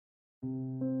אתה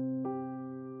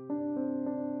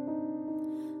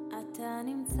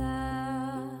נמצא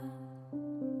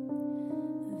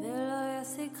ולא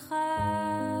ישיגך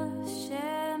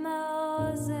שם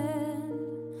האוזן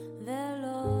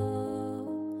ולא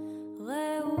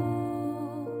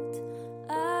ראות.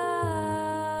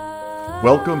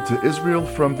 Welcome to Israel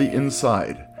from the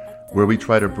Inside, where we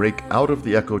try to break out of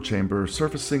the echo chamber,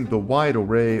 surfacing the wide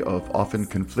array of often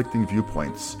conflicting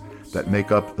viewpoints that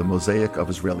make up the mosaic of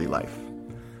Israeli life.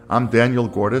 I'm Daniel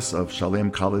Gordis of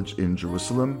Shalem College in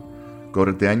Jerusalem. Go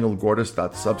to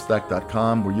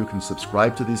danielgordis.substack.com where you can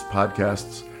subscribe to these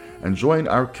podcasts and join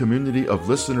our community of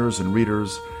listeners and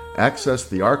readers, access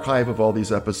the archive of all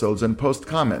these episodes, and post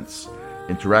comments,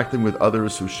 interacting with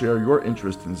others who share your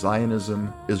interest in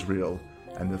Zionism, Israel,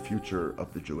 and the future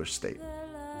of the Jewish state.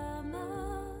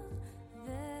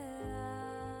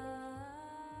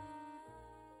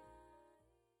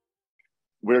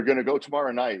 We're going to go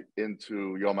tomorrow night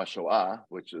into Yom HaShoah,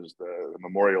 which is the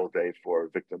Memorial Day for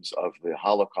victims of the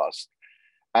Holocaust.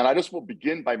 And I just will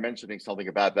begin by mentioning something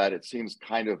about that. It seems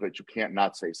kind of that you can't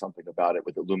not say something about it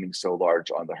with it looming so large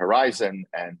on the horizon.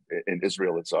 And in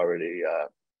Israel, it's already,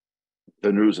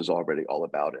 the news is already all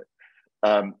about it.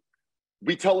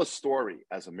 We tell a story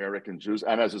as American Jews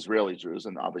and as Israeli Jews,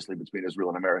 and obviously between Israel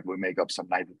and America, we make up some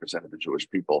 90% of the Jewish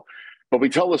people. But we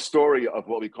tell a story of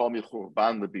what we call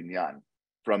Michurban Lebinyan,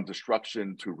 from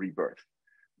destruction to rebirth.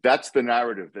 That's the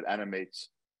narrative that animates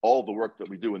all the work that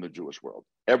we do in the Jewish world.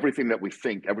 Everything that we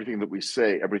think, everything that we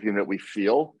say, everything that we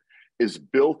feel is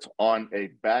built on a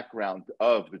background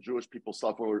of the Jewish people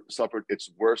suffered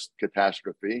its worst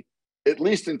catastrophe, at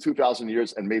least in 2,000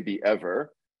 years and maybe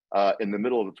ever, in the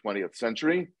middle of the 20th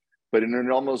century, but in an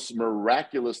almost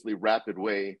miraculously rapid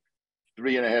way,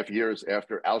 3.5 years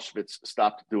after Auschwitz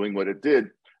stopped doing what it did,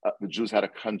 the Jews had a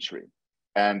country.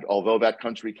 And although that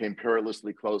country came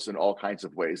perilously close in all kinds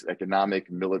of ways,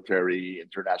 economic, military,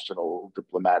 international,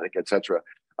 diplomatic, etc.,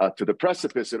 to the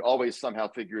precipice, it always somehow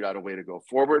figured out a way to go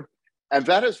forward. And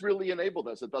that has really enabled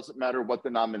us. It doesn't matter what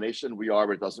denomination we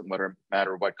are. It doesn't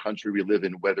matter what country we live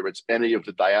in, whether it's any of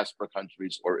the diaspora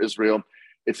countries or Israel.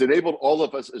 It's enabled all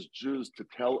of us as Jews to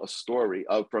tell a story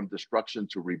of from destruction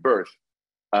to rebirth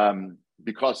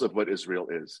because of what Israel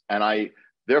is. And I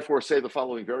therefore say the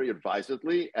following very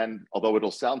advisedly, and although it'll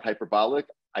sound hyperbolic,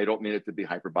 I don't mean it to be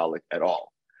hyperbolic at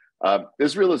all.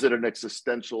 Israel is at an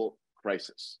existential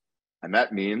crisis, and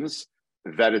that means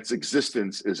that its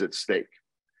existence is at stake.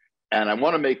 And I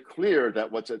want to make clear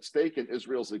that what's at stake in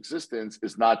Israel's existence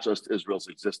is not just Israel's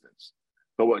existence,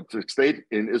 but what's at stake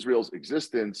in Israel's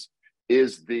existence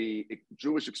is the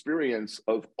Jewish experience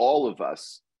of all of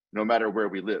us, no matter where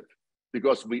we live.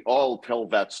 Because we all tell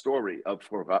that story of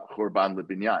Churban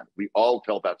Lebinyan. We all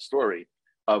tell that story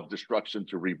of destruction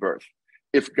to rebirth.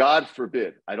 If God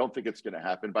forbid, I don't think it's going to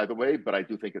happen, by the way, but I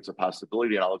do think it's a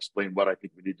possibility, and I'll explain what I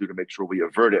think we need to do to make sure we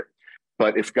avert it.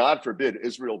 But if God forbid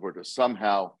Israel were to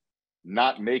somehow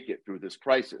not make it through this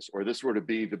crisis, or this were to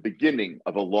be the beginning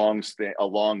of a long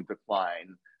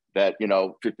decline, that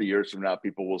 50 years from now,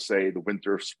 people will say the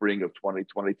winter, spring of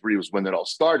 2023 was when it all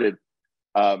started.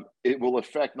 It will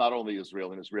affect not only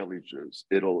Israel and Israeli Jews,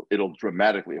 it'll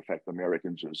dramatically affect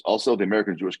American Jews. Also, the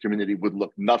American Jewish community would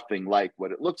look nothing like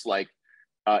what it looks like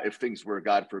if things were,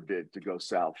 God forbid, to go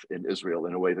south in Israel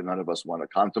in a way that none of us want to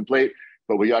contemplate,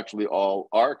 but we actually all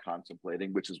are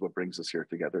contemplating, which is what brings us here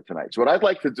together tonight. So what I'd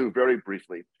like to do very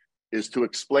briefly is to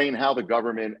explain how the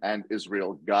government and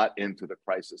Israel got into the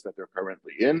crisis that they're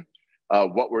currently in,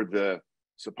 what were the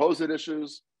supposed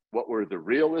issues, what were the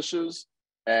real issues,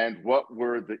 and what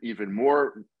were the even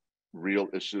more real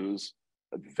issues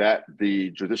that the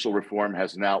judicial reform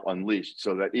has now unleashed,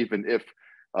 so that even if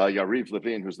Yariv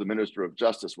Levin, who's the Minister of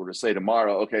Justice, were to say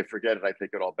tomorrow, okay, forget it, I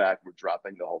take it all back, we're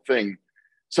dropping the whole thing,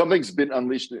 something's been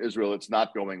unleashed in Israel, it's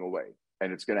not going away.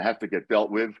 And it's going to have to get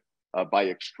dealt with by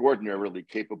extraordinarily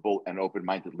capable and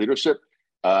open-minded leadership.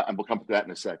 And we'll come to that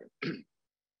in a second.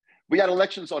 We had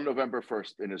elections on November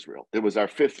 1st in Israel. It was our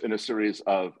fifth in a series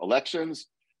of elections.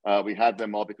 We had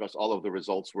them all because all of the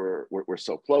results were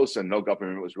so close and no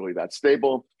government was really that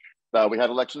stable. We had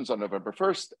elections on November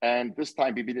 1st, and this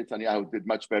time Bibi Netanyahu did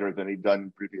much better than he'd done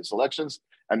in previous elections,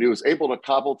 and he was able to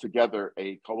cobble together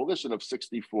a coalition of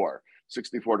 64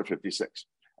 to 56.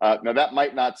 Now that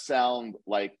might not sound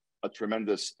like a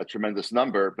tremendous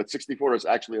number, but 64 is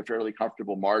actually a fairly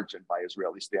comfortable margin by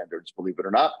Israeli standards, believe it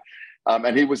or not.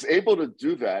 And he was able to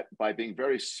do that by being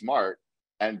very smart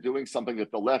and doing something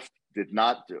that the left did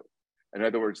not do. In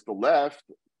other words, the left,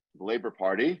 the Labor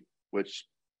Party, which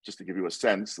just to give you a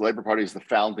sense, the Labor Party is the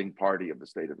founding party of the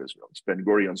state of Israel. It's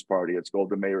Ben-Gurion's party, it's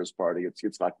Golda Meir's party, it's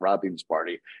Yitzhak Rabin's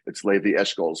party, it's Levi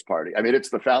Eshkol's party. I mean, it's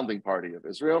the founding party of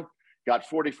Israel. Got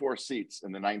 44 seats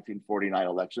in the 1949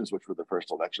 elections, which were the first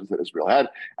elections that Israel had,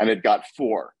 and it got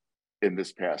 4 in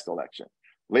this past election.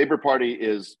 Labor Party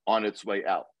is on its way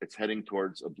out. It's heading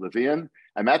towards oblivion.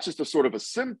 And that's just a sort of a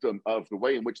symptom of the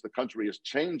way in which the country is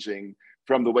changing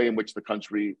from the way in which the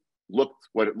country looked,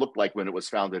 what it looked like when it was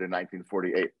founded in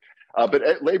 1948.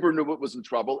 But Labor knew it was in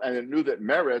trouble, and it knew that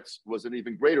Meretz was in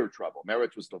even greater trouble.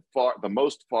 Meretz was the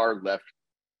most far left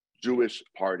Jewish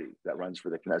party that runs for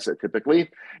the Knesset typically.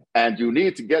 And you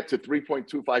need to get to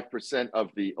 3.25% of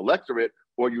the electorate,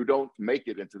 or you don't make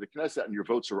it into the Knesset, and your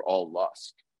votes are all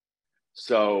lost.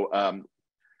 So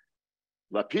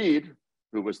Lapid,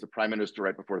 who was the prime minister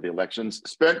right before the elections,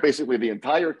 spent basically the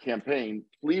entire campaign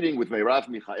pleading with Merav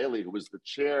Michaeli, who was the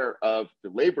chair of the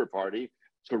Labor Party,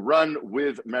 to run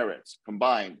with Meretz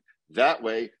combined. That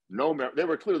way, they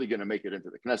were clearly going to make it into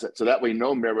the Knesset. So that way,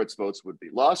 no Meretz votes would be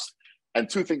lost.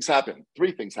 And 3 things happened.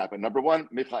 Number one,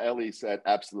 Michaeli said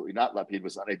absolutely not. Lapid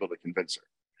was unable to convince her.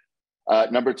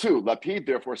 Number 2, Lapid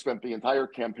therefore spent the entire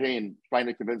campaign trying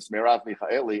to convince Merav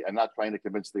Michaeli and not trying to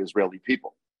convince the Israeli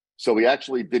people. So he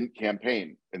actually didn't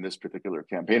campaign in this particular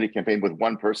campaign. He campaigned with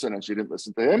one person and she didn't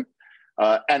listen to him.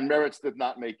 And Meretz did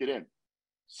not make it in.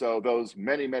 So those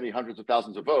many, many hundreds of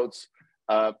thousands of votes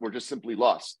were just simply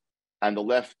lost. And the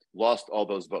left lost all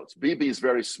those votes. Bibi is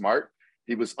very smart.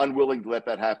 He was unwilling to let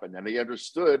that happen. And he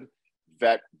understood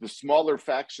that the smaller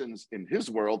factions in his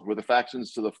world were the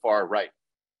factions to the far right.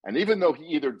 And even though he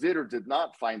either did or did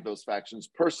not find those factions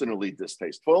personally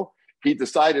distasteful, he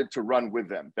decided to run with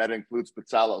them. That includes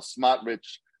Bezalel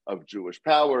Smotrich of Jewish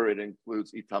Power. It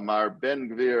includes Itamar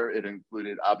Ben-Gvir. It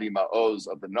included Avi Maoz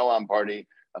of the Noam Party,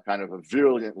 a kind of a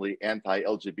virulently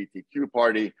anti-LGBTQ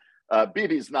party.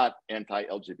 Bibi's not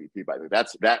anti-LGBT, by the way.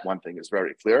 That one thing is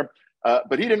very clear.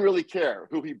 But he didn't really care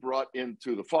who he brought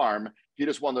into the farm. He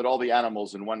just wanted all the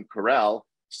animals in one corral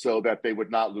so that they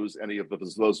would not lose any of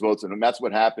those votes. And that's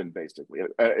what happened, basically.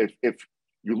 If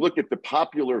you look at the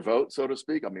popular vote, so to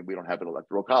speak, I mean, we don't have an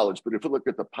electoral college, but if you look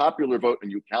at the popular vote and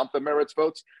you count the Meretz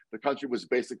votes, the country was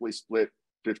basically split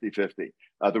 50-50.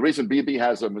 The reason Bibi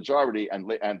has a majority and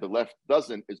the left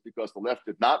doesn't is because the left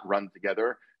did not run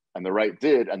together and the right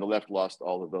did, and the left lost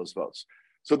all of those votes.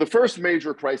 So the first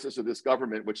major crisis of this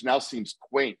government, which now seems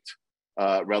quaint,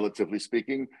 relatively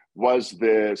speaking, was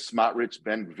the Smotrich,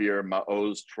 Ben-Gvir,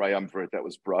 Maoz triumvirate that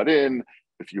was brought in.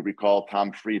 If you recall,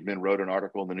 Tom Friedman wrote an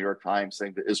article in the New York Times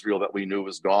saying the Israel that we knew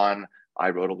was gone. I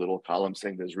wrote a little column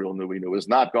saying the Israel we knew was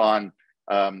not gone.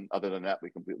 Other than that, we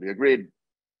completely agreed.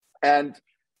 And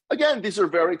again, these are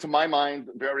to my mind,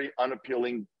 very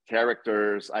unappealing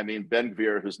characters. I mean,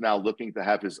 Ben-Gvir, who's now looking to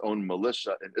have his own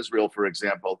militia in Israel, for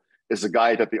example, is a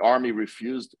guy that the army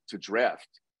refused to draft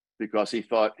because he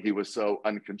thought he was so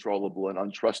uncontrollable and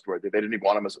untrustworthy. They didn't even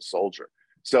want him as a soldier.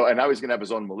 So, and now he's going to have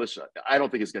his own militia. I don't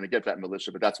think he's going to get that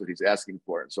militia, but that's what he's asking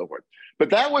for and so forth. But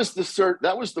that was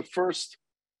the first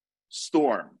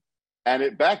storm.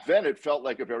 And back then it felt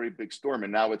like a very big storm,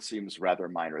 and now it seems rather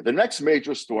minor. The next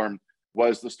major storm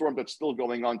was the storm that's still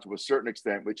going on to a certain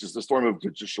extent, which is the storm of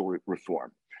judicial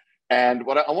reform. And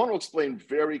what I want to explain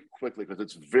very quickly, because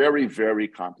it's very, very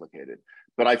complicated,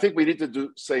 but I think we need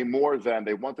to say more than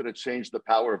they wanted to change the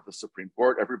power of the Supreme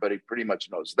Court. Everybody pretty much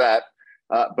knows that.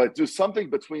 But do something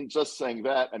between just saying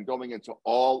that and going into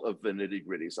all of the nitty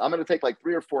gritty. So I'm going to take like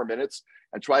 3 or 4 minutes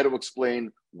and try to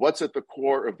explain what's at the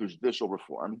core of the judicial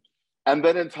reform. And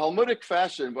then in Talmudic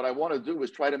fashion, what I want to do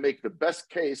is try to make the best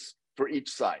case for each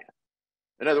side.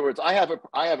 In other words, I have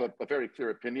a very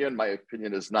clear opinion. My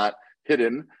opinion is not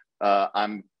hidden.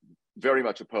 I'm very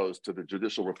much opposed to the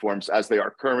judicial reforms as they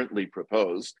are currently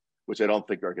proposed, which I don't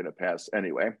think are going to pass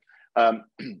anyway.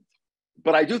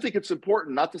 But I do think it's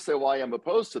important not to say why I'm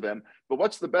opposed to them, but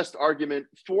what's the best argument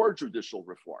for judicial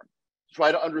reform?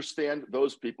 Try to understand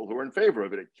those people who are in favor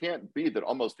of it. It can't be that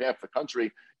almost half the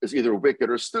country is either wicked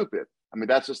or stupid. I mean,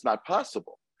 that's just not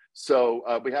possible.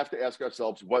 So we have to ask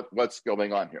ourselves what's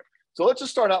going on here. So let's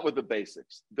just start out with the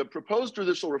basics. The proposed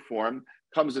judicial reform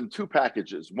comes in 2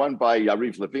 packages, one by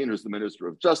Yariv Levin, who's the Minister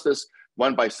of Justice,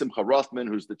 one by Simcha Rothman,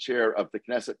 who's the chair of the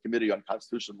Knesset Committee on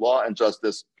Constitution, Law, and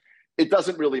Justice. It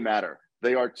doesn't really matter.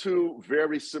 They are 2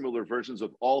 very similar versions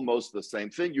of almost the same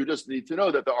thing. You just need to know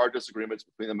that there are disagreements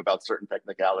between them about certain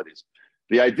technicalities.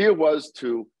 The idea was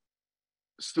to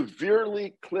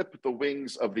severely clip the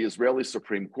wings of the Israeli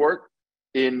Supreme Court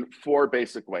in 4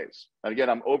 basic ways. And again,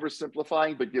 I'm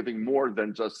oversimplifying, but giving more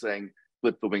than just saying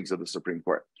clip the wings of the Supreme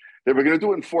Court. They were going to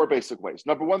do it in 4 basic ways.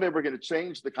 Number 1, they were going to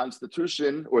change the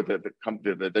Constitution or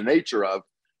the nature of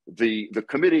the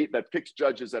committee that picks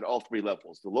judges at all three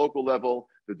levels, the local level,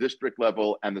 the district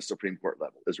level, and the Supreme Court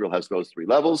level. Israel has those three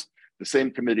levels, the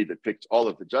same committee that picks all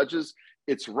of the judges.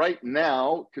 It's right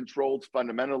now controlled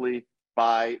fundamentally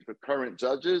by the current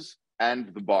judges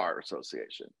and the Bar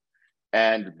Association.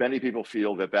 And many people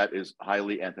feel that that is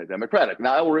highly anti-democratic.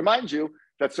 Now, I will remind you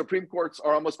that Supreme Courts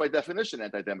are almost by definition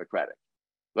anti-democratic.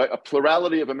 Like a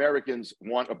plurality of Americans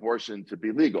want abortion to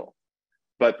be legal,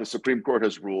 but the Supreme Court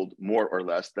has ruled more or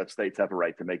less that states have a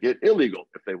right to make it illegal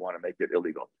if they want to make it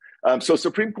illegal. So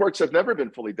Supreme Courts have never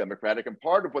been fully democratic, and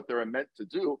part of what they're meant to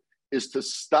do is to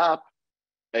stop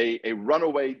a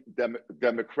runaway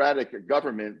democratic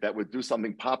government that would do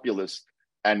something populist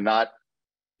and not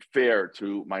fair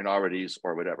to minorities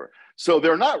or whatever. So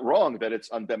they're not wrong that it's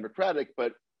undemocratic,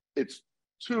 but it's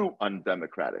too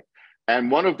undemocratic. And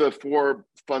one of the four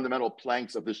fundamental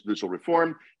planks of this judicial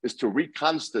reform is to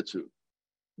reconstitute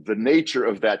the nature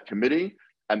of that committee.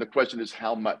 And the question is,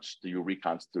 how much do you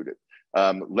reconstitute it?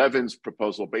 Levin's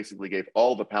proposal basically gave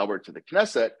all the power to the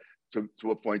Knesset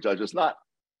to appoint judges, not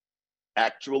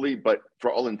actually, but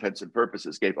for all intents and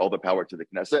purposes, gave all the power to the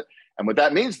Knesset. And what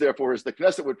that means, therefore, is the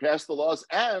Knesset would pass the laws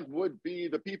and would be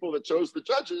the people that chose the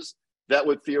judges that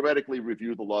would theoretically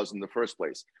review the laws in the first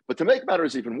place. But to make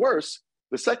matters even worse,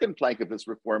 the second plank of this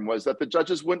reform was that the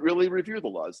judges wouldn't really review the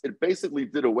laws. It basically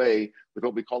did away with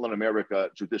what we call in America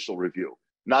judicial review.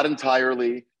 Not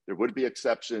entirely, there would be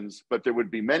exceptions, but there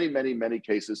would be many, many, many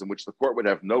cases in which the court would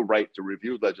have no right to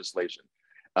review legislation.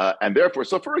 And therefore,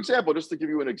 so for example, just to give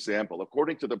you an example,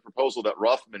 according to the proposal that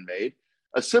Rothman made,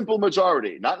 a simple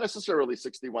majority, not necessarily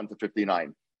 61 to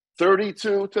 59,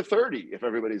 32 to 30 if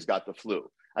everybody's got the flu.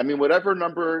 I mean, whatever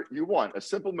number you want, a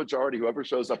simple majority, whoever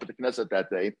shows up at the Knesset that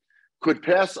day, could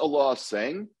pass a law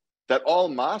saying that all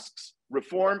mosques,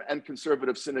 Reform and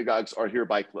conservative synagogues are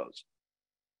hereby closed.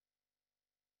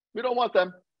 We don't want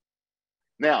them.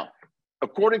 Now,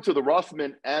 according to the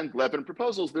Rothman and Levin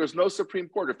proposals, there's no Supreme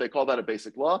Court. If they call that a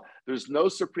basic law, there's no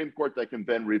Supreme Court that can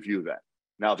then review that.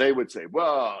 Now, they would say,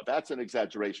 well, that's an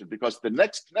exaggeration because the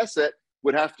next Knesset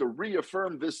would have to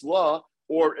reaffirm this law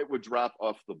or it would drop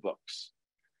off the books.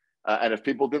 And if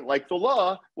people didn't like the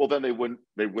law, well, then they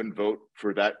wouldn't vote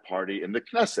for that party in the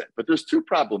Knesset. But there's two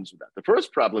problems with that. The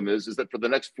first problem is that for the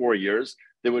next 4 years,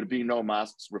 there would be no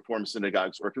mosques, Reform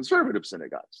synagogues, or conservative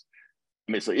synagogues.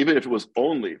 I mean, so even if it was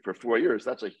only for 4 years,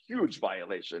 that's a huge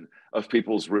violation of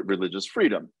people's religious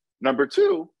freedom. Number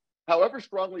two, however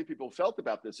strongly people felt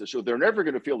about this issue, they're never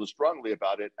going to feel as strongly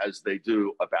about it as they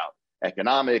do about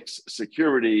economics,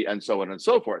 security, and so on and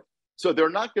so forth. So they're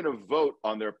not going to vote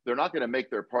on they're not going to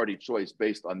make their party choice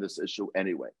based on this issue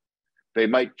anyway. They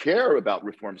might care about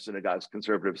Reform synagogues,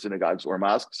 conservative synagogues, or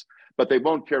mosques, but they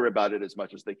won't care about it as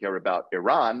much as they care about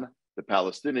Iran, the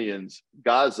Palestinians,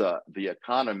 Gaza, the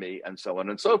economy, and so on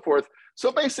and so forth.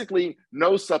 So basically,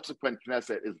 no subsequent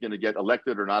Knesset is going to get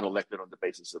elected or not elected on the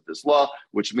basis of this law,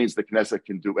 which means the Knesset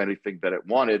can do anything that it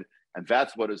wanted. And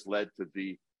that's what has led to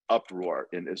the uproar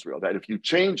in Israel, that if you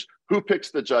change who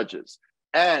picks the judges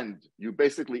and you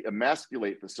basically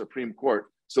emasculate the Supreme Court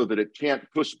so that it can't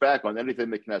push back on anything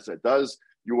the Knesset does,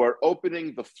 you are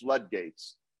opening the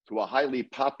floodgates to a highly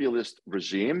populist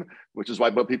regime, which is why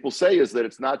what people say is that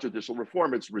it's not judicial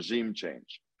reform, it's regime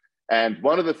change. And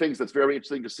one of the things that's very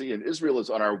interesting to see in Israel is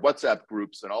on our WhatsApp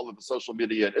groups and all of the social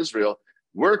media in Israel,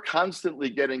 we're constantly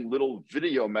getting little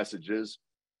video messages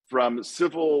from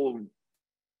civil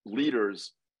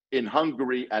leaders in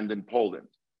Hungary and in Poland,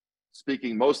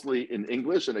 speaking mostly in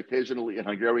English and occasionally in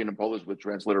Hungarian and Polish with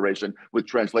translation,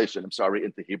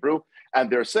 into Hebrew. And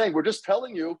they're saying, we're just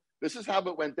telling you, this is how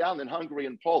it went down in Hungary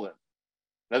and Poland.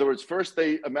 In other words, first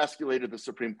they emasculated the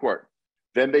Supreme Court.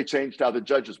 Then they changed how the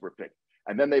judges were picked.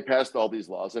 And then they passed all these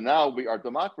laws. And now we are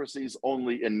democracies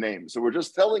only in name. So we're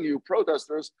just telling you,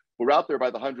 protesters who are out there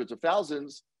by the hundreds of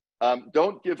thousands,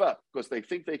 don't give up because they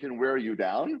think they can wear you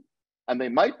down. And they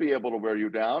might be able to wear you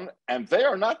down. And they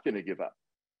are not going to give up.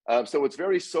 So it's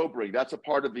very sobering. That's a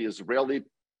part of the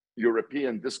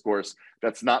Israeli-European discourse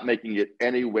that's not making it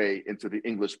any way into the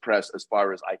English press, as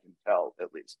far as I can tell,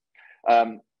 at least.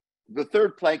 The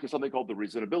third plank is something called the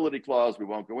reasonability clause. We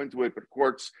won't go into it, but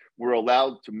courts were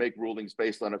allowed to make rulings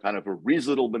based on a kind of a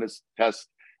reasonableness test,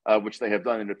 which they have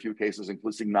done in a few cases,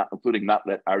 including not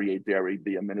let Aryeh Deri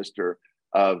be a minister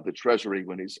of the Treasury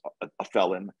when he's a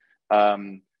felon.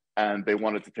 And they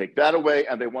wanted to take that away,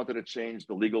 and they wanted to change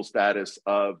the legal status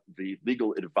of the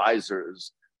legal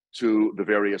advisors to the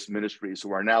various ministries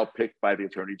who are now picked by the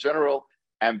Attorney General,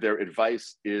 and their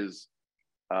advice the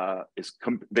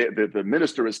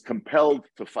minister is compelled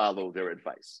to follow their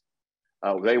advice.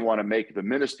 They want to make the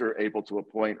minister able to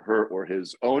appoint her or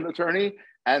his own attorney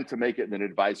and to make it in an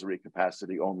advisory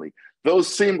capacity only. Those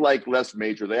seem like less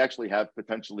major. They actually have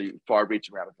potentially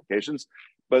far-reaching ramifications.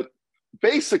 But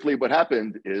basically what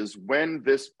happened is when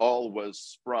this all was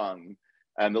sprung,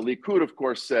 and the Likud, of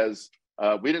course, says,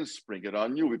 we didn't spring it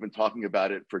on you. We've been talking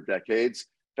about it for decades.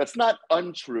 That's not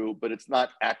untrue, but it's not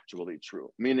actually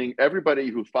true. Meaning everybody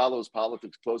who follows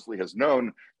politics closely has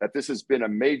known that this has been a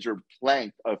major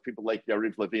plank of people like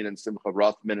Yariv Levin and Simcha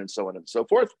Rothman and so on and so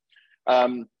forth.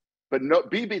 But no,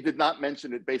 Bibi did not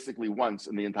mention it basically once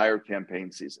in the entire campaign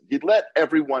season. He'd let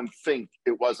everyone think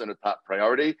it wasn't a top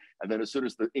priority. And then as soon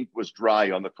as the ink was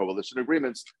dry on the coalition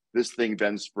agreements, this thing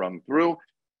then sprung through.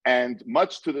 And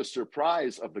much to the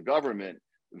surprise of the government,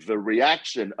 the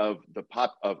reaction of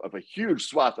a huge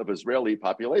swath of Israeli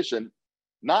population,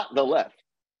 not the left,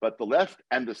 but the left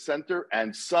and the center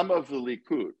and some of the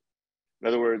Likud. In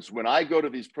other words, when I go to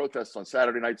these protests on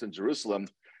Saturday nights in Jerusalem,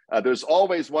 there's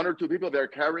always one or two people there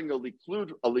carrying a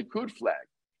Likud flag.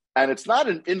 And it's not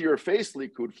an in-your-face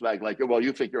Likud flag like, well,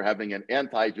 you think you're having an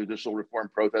anti-judicial reform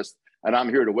protest and I'm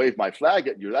here to wave my flag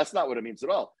at you. That's not what it means at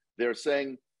all. They're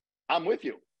saying, I'm with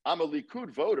you. I'm a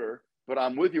Likud voter, but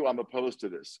I'm with you, I'm opposed to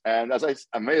this. And as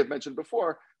I may have mentioned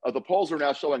before, the polls are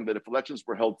now showing that if elections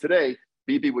were held today,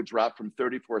 Bibi would drop from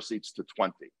 34 seats to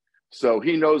 20. So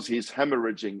he knows he's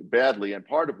hemorrhaging badly. And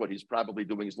part of what he's probably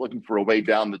doing is looking for a way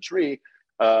down the tree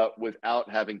without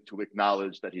having to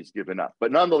acknowledge that he's given up.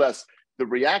 But nonetheless, the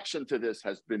reaction to this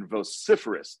has been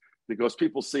vociferous because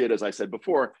people see it, as I said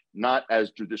before, not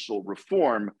as judicial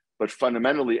reform, but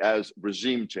fundamentally as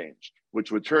regime change,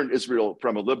 which would turn Israel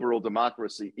from a liberal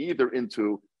democracy either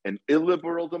into an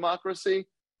illiberal democracy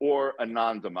or a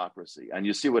non-democracy. And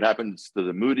you see what happens to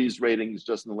the Moody's ratings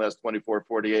just in the last 24,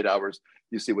 48 hours.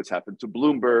 You see what's happened to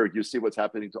Bloomberg. You see what's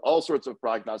happening to all sorts of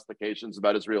prognostications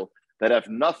about Israel that have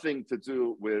nothing to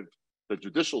do with the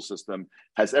judicial system,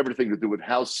 has everything to do with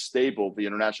how stable the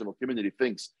international community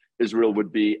thinks Israel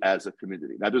would be as a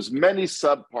community. Now, there's many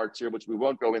subparts here, which we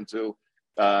won't go into.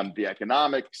 The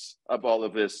economics of all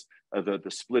of this, the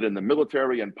split in the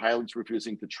military and pilots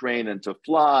refusing to train and to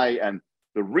fly, and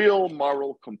the real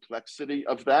moral complexity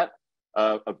of that,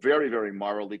 a very, very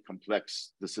morally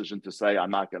complex decision to say, I'm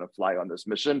not going to fly on this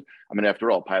mission. I mean, after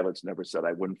all, pilots never said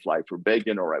I wouldn't fly for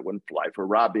Begin or I wouldn't fly for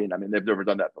Rabin. I mean, they've never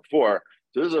done that before.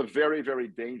 So this is a very, very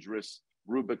dangerous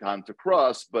Rubicon to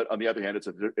cross. But on the other hand,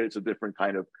 it's a different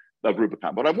kind of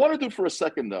Rubicon. What I want to do for a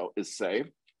second, though, is say,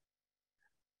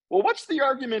 well, what's the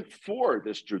argument for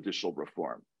this judicial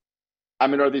reform? I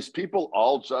mean, are these people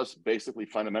all just basically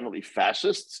fundamentally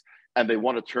fascists and they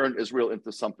want to turn Israel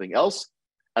into something else?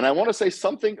 And I want to say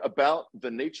something about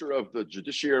the nature of the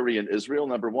judiciary in Israel,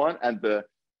 number one, and the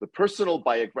personal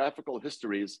biographical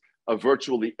histories of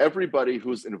virtually everybody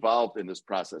who's involved in this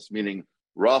process, meaning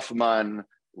Rothman,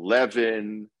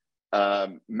 Levin,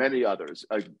 many others,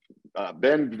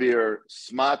 Ben Gvir,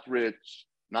 Smotrich,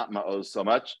 not Maoz so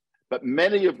much. But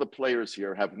many of the players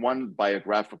here have one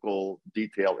biographical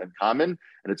detail in common,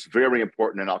 and it's very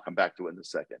important, and I'll come back to it in a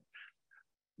second.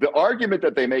 The argument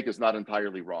that they make is not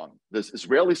entirely wrong. This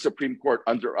Israeli Supreme Court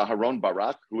under Aharon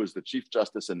Barak, who was the Chief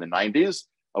Justice in the 90s,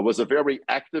 was a very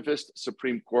activist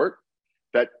Supreme Court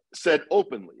that said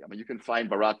openly, I mean, you can find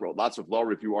Barak wrote lots of law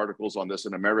review articles on this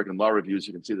in American law reviews.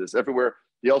 You can see this everywhere.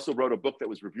 He also wrote a book that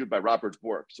was reviewed by Robert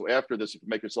Bork. So after this, you can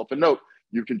make yourself a note.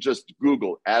 You can just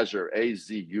Google Azure,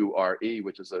 A-Z-U-R-E,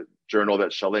 which is a journal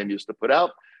that Shalem used to put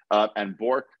out, and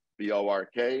Bork,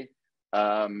 B-O-R-K,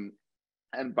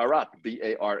 and Barak,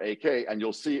 B-A-R-A-K, and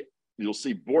you'll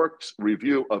see Bork's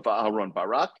review of Aharon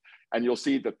Barak, and you'll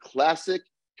see the classic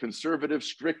conservative,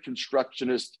 strict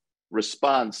constructionist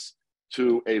response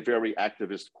to a very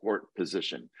activist court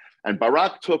position. And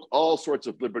Barak took all sorts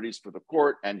of liberties for the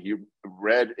court, and he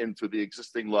read into the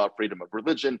existing law freedom of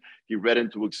religion. He read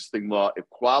into existing law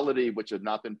equality, which had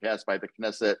not been passed by the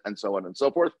Knesset, and so on and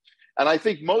so forth. And I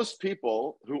think most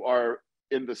people who are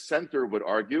in the center would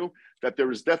argue that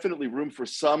there is definitely room for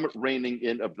some reining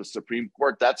in of the Supreme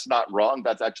Court. That's not wrong.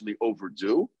 That's actually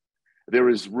overdue. There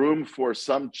is room for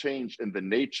some change in the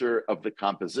nature of the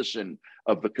composition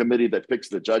of the committee that picks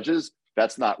the judges.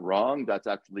 That's not wrong. That's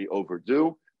actually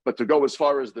overdue. But to go as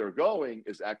far as they're going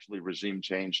is actually regime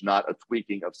change, not a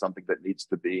tweaking of something that needs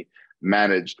to be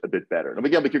managed a bit better. And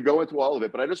again, we could go into all of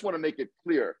it, but I just want to make it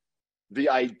clear. The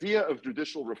idea of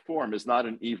judicial reform is not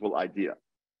an evil idea.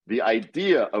 The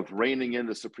idea of reining in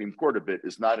the Supreme Court a bit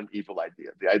is not an evil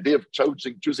idea. The idea of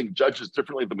choosing judges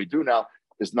differently than we do now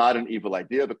is not an evil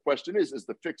idea. The question is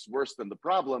the fix worse than the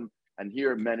problem? And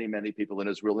here, many, many people in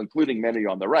Israel, including many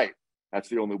on the right, that's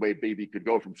the only way Bibi could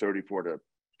go from 34 to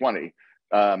 20,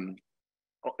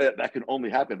 that can only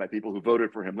happen by people who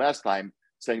voted for him last time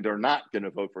saying they're not going to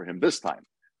vote for him this time.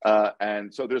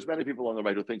 And so there's many people on the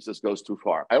right who thinks this goes too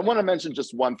far. I want to mention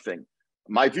just one thing.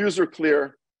 My views are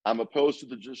clear. I'm opposed to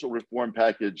the judicial reform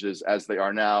packages as they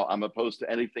are now. I'm opposed to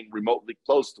anything remotely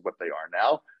close to what they are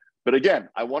now. But again,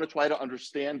 I want to try to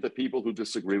understand the people who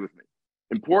disagree with me.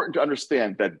 Important to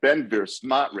understand that Ben-Gvir,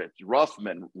 Smotrich,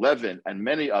 Rothman, Levin, and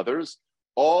many others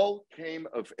all came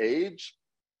of age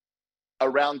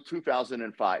around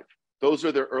 2005. Those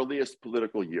are their earliest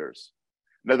political years.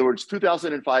 In other words,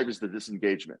 2005 is the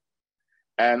disengagement.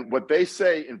 And what they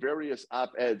say in various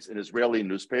op-eds in Israeli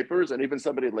newspapers, and even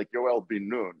somebody like Yoel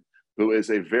Ben-Nun, who is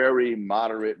a very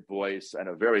moderate voice and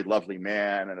a very lovely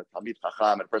man and a Talmid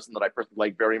Chacham, and a person that I personally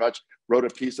like very much, wrote a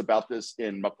piece about this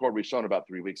in Makor Rishon about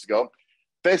 3 weeks ago.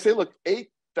 They say, look,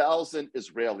 8,000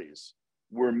 Israelis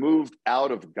were moved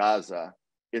out of Gaza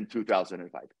in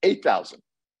 2005. 8,000.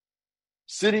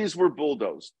 Cities were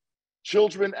bulldozed.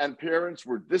 Children and parents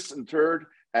were disinterred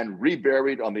and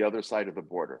reburied on the other side of the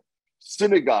border.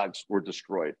 Synagogues were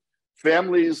destroyed.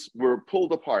 Families were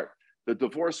pulled apart. The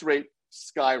divorce rate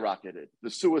skyrocketed. The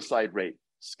suicide rate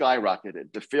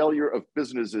skyrocketed. The failure of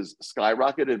businesses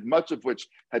skyrocketed, much of which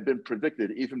had been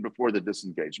predicted even before the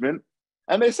disengagement.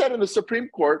 And they said, and the Supreme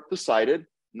Court decided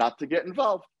not to get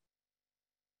involved.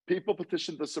 People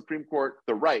petitioned the Supreme Court,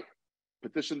 the right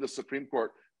petitioned the Supreme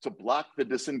Court to block the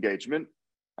disengagement.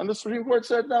 And the Supreme Court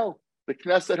said, no, the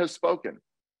Knesset has spoken.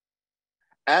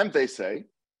 And they say,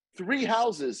 3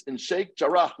 houses in Sheikh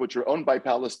Jarrah, which are owned by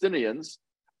Palestinians,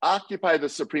 occupy the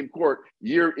Supreme Court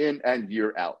year in and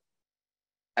year out.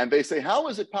 And they say, how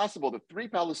is it possible that 3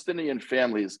 Palestinian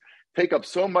families take up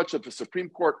so much of the Supreme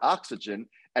Court oxygen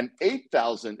and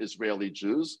 8,000 Israeli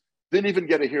Jews didn't even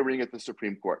get a hearing at the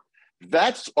Supreme Court?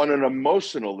 That's on an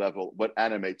emotional level what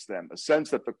animates them, a sense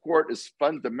that the court is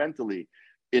fundamentally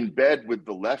in bed with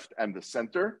the left and the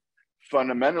center,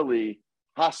 fundamentally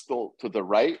hostile to the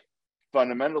right,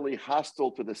 fundamentally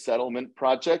hostile to the settlement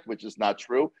project, which is not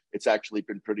true. It's actually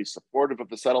been pretty supportive of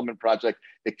the settlement project,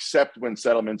 except when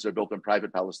settlements are built on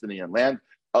private Palestinian land.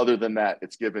 Other than that,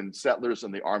 it's given settlers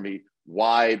and the army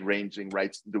wide-ranging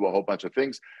rights to do a whole bunch of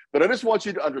things. But I just want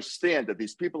you to understand that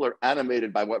these people are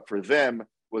animated by what for them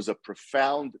was a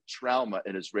profound trauma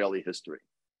in Israeli history.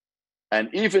 And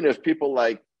even if people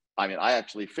like, I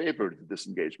actually favored the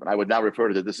disengagement. I would now refer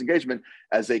to the disengagement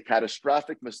as a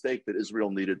catastrophic mistake that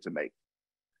Israel needed to make.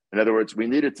 In other words, we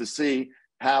needed to see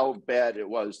how bad it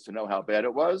was to know how bad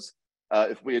it was.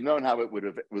 If we had known how it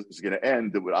was going to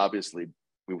end, it would obviously,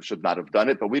 we should not have done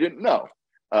it, but we didn't know.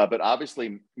 But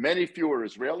obviously, many fewer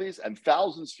Israelis and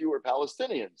thousands fewer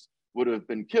Palestinians would have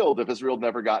been killed if Israel had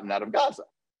never gotten out of Gaza.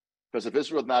 Because if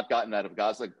Israel had not gotten out of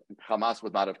Gaza, Hamas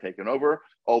would not have taken over.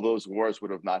 All those wars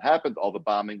would have not happened. All the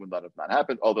bombing would not have not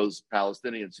happened. All those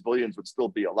Palestinian civilians would still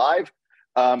be alive.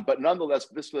 But nonetheless,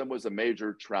 this for them was a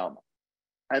major trauma.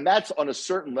 And that's on a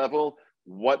certain level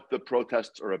what the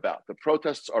protests are about. The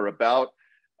protests are about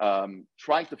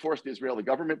trying to force the Israeli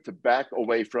government to back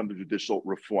away from the judicial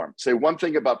reform. Say one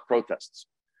thing about protests.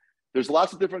 There's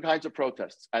lots of different kinds of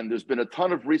protests, and there's been a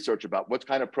ton of research about what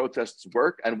kind of protests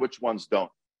work and which ones don't.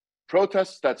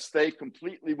 Protests that stay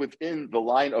completely within the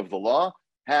line of the law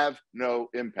have no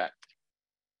impact,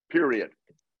 period.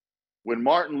 When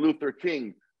Martin Luther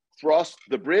King crossed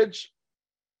the bridge,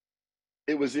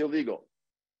 it was illegal.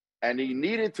 And he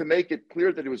needed to make it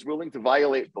clear that he was willing to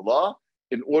violate the law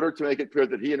in order to make it clear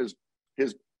that he and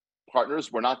his partners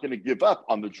were not going to give up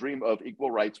on the dream of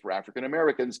equal rights for African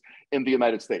Americans in the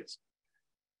United States.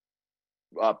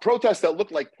 Protests that look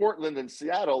like Portland and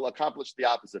Seattle accomplish the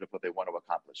opposite of what they want to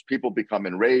accomplish. People become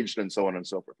enraged and so on and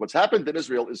so forth. What's happened in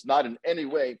Israel is not in any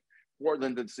way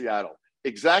Portland and Seattle.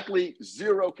 Exactly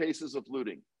 0 cases of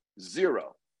looting,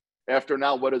 0. After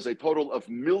now what is a total of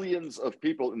millions of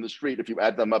people in the street if you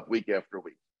add them up week after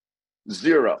week.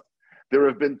 0. There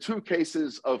have been 2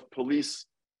 cases of police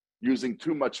using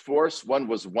too much force. One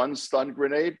was 1 stun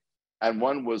grenade, and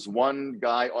one was 1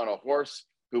 guy on a horse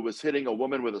who was hitting a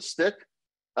woman with a stick.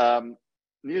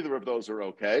 Neither of those are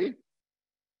okay,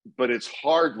 but it's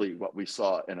hardly what we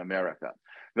saw in America.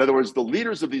 In other words, the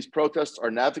leaders of these protests are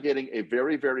navigating a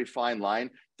very, very fine line.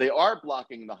 They are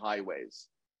blocking the highways.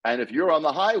 And if you're on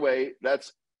the highway,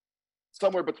 that's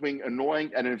somewhere between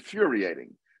annoying and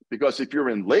infuriating. Because if you're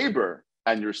in labor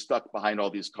and you're stuck behind all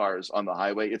these cars on the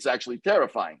highway, it's actually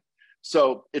terrifying.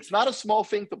 So it's not a small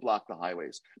thing to block the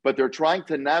highways, but they're trying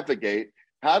to navigate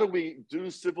how do we do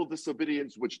civil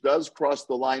disobedience, which does cross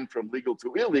the line from legal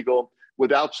to illegal,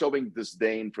 without showing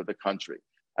disdain for the country.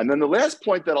 And then the last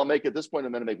point that I'll make at this point,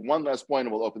 I'm going to make one last point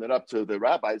and we'll open it up to the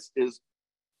rabbis, is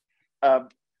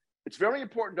it's very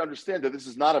important to understand that this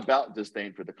is not about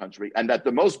disdain for the country, and that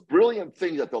the most brilliant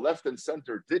thing that the left and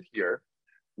center did here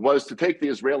was to take the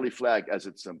Israeli flag as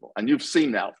its symbol. And you've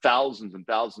seen now thousands and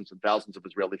thousands and thousands of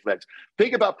Israeli flags.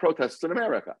 Think about protests in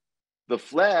America. The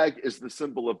flag is the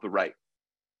symbol of the right,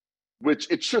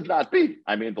 which it should not be.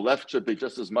 I mean, the left should be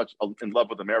just as much in love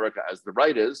with America as the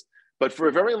right is. But for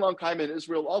a very long time in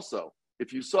Israel also,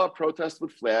 if you saw a protest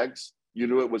with flags, you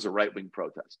knew it was a right-wing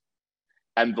protest.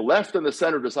 And the left and the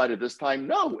center decided this time,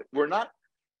 no, we're not.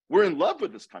 We're in love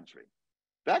with this country.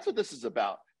 That's what this is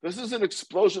about. This is an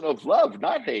explosion of love,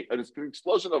 not hate. And it's an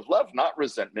explosion of love, not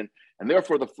resentment. And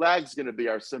therefore, the flag's going to be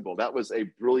our symbol. That was a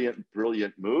brilliant,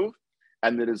 brilliant move.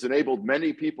 And that has enabled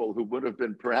many people who would have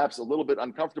been perhaps a little bit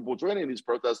uncomfortable joining these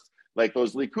protests, like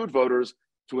those Likud voters,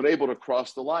 to enable to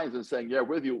cross the lines and saying, yeah,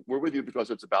 we're with you because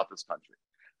it's about this country.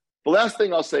 The last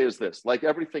thing I'll say is this: like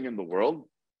everything in the world,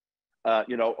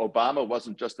 Obama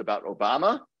wasn't just about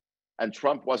Obama, and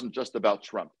Trump wasn't just about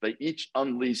Trump. They each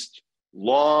unleashed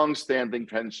long-standing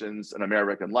tensions in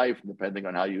American life. And depending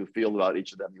on how you feel about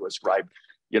each of them, you ascribe,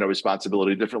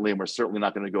 responsibility differently. And we're certainly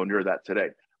not going to go near that today.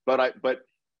 But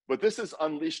this has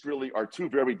unleashed really are two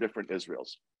very different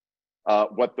Israels.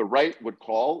 What the right would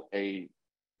call a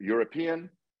European,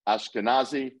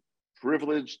 Ashkenazi,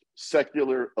 privileged,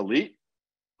 secular elite,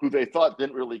 who they thought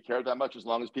didn't really care that much as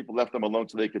long as people left them alone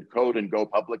so they could code and go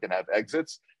public and have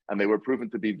exits. And they were proven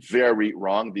to be very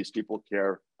wrong. These people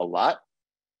care a lot.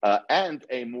 And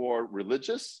a more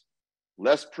religious,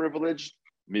 less privileged,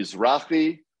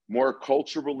 Mizrahi, more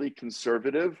culturally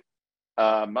conservative,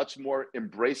 much more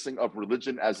embracing of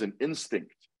religion as an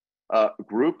instinct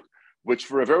group, which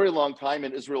for a very long time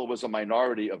in Israel was a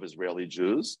minority of Israeli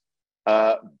Jews,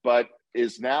 but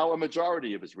is now a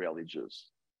majority of Israeli Jews.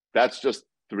 That's just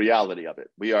the reality of it.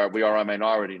 We are a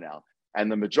minority now.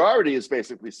 And the majority is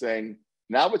basically saying,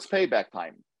 now it's payback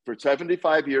time. For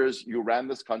 75 years, you ran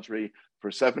this country.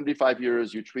 For 75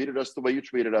 years, you treated us the way you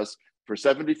treated us. For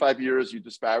 75 years, you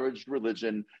disparaged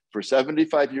religion. For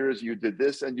 75 years, you did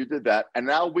this and you did that. And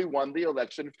now we won the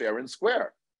election fair and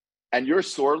square. And you're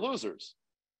sore losers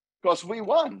because we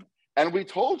won. And we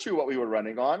told you what we were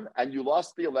running on, and you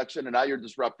lost the election, and now you're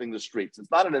disrupting the streets.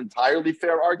 It's not an entirely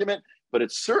fair argument, but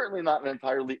it's certainly not an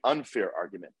entirely unfair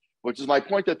argument, which is my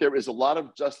point that there is a lot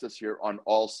of justice here on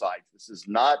all sides. This is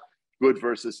not good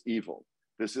versus evil.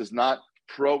 This is not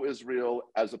pro-Israel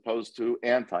as opposed to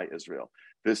anti-Israel.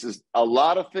 This is a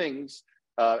lot of things.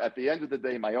 At the end of the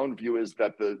day, my own view is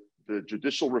that the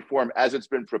judicial reform as it's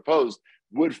been proposed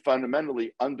would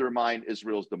fundamentally undermine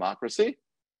Israel's democracy,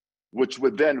 which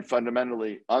would then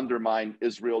fundamentally undermine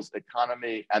Israel's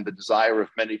economy and the desire of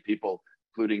many people,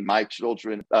 including my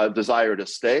children, desire to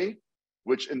stay,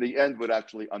 which in the end would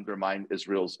actually undermine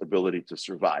Israel's ability to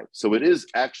survive. So it is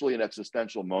actually an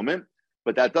existential moment,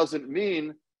 but that doesn't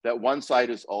mean that one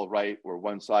side is all right or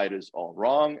one side is all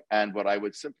wrong. And what I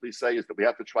would simply say is that we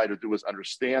have to try to do is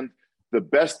understand the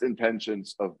best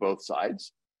intentions of both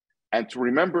sides, and to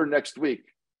remember next week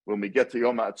when we get to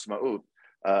Yom HaAtzmaut,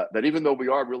 that even though we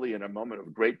are really in a moment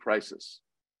of great crisis,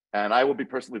 and I will be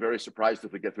personally very surprised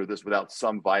if we get through this without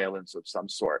some violence of some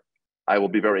sort. I will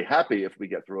be very happy if we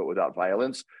get through it without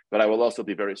violence, but I will also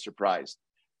be very surprised.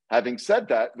 Having said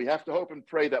that, we have to hope and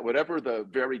pray that whatever the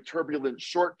very turbulent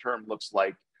short term looks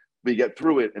like, we get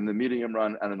through it in the medium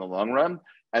run and in the long run.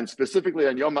 And specifically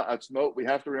on Yom HaAtzmaut, we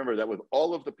have to remember that with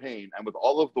all of the pain and with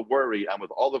all of the worry and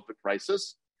with all of the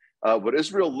crisis, what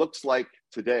Israel looks like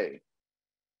today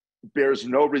bears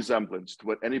no resemblance to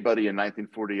what anybody in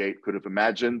 1948 could have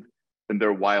imagined in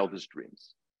their wildest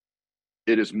dreams.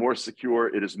 It is more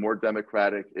secure, it is more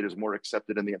democratic, it is more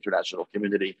accepted in the international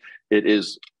community. It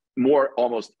is more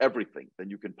almost everything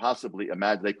than you can possibly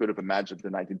imagine, they could have imagined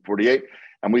in 1948.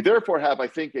 And we therefore have, I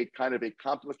think, a kind of a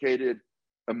complicated,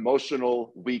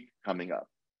 emotional week coming up.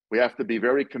 We have to be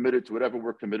very committed to whatever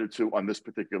we're committed to on this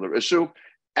particular issue.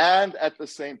 And at the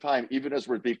same time, even as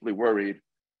we're deeply worried,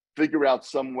 figure out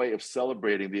some way of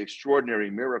celebrating the extraordinary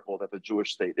miracle that the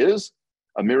Jewish state is,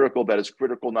 a miracle that is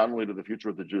critical not only to the future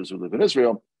of the Jews who live in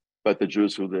Israel, but the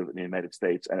Jews who live in the United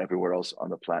States and everywhere else on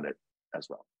the planet as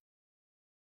well.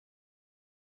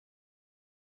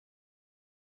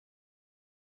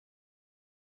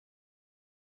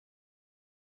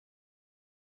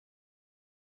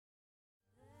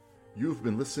 You've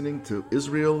been listening to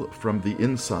Israel from the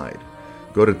Inside.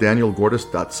 Go to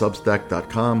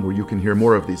danielgordis.substack.com where you can hear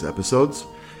more of these episodes.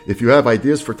 If you have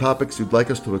ideas for topics you'd like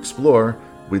us to explore,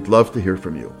 we'd love to hear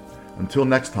from you. Until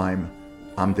next time,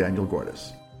 I'm Daniel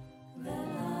Gordis.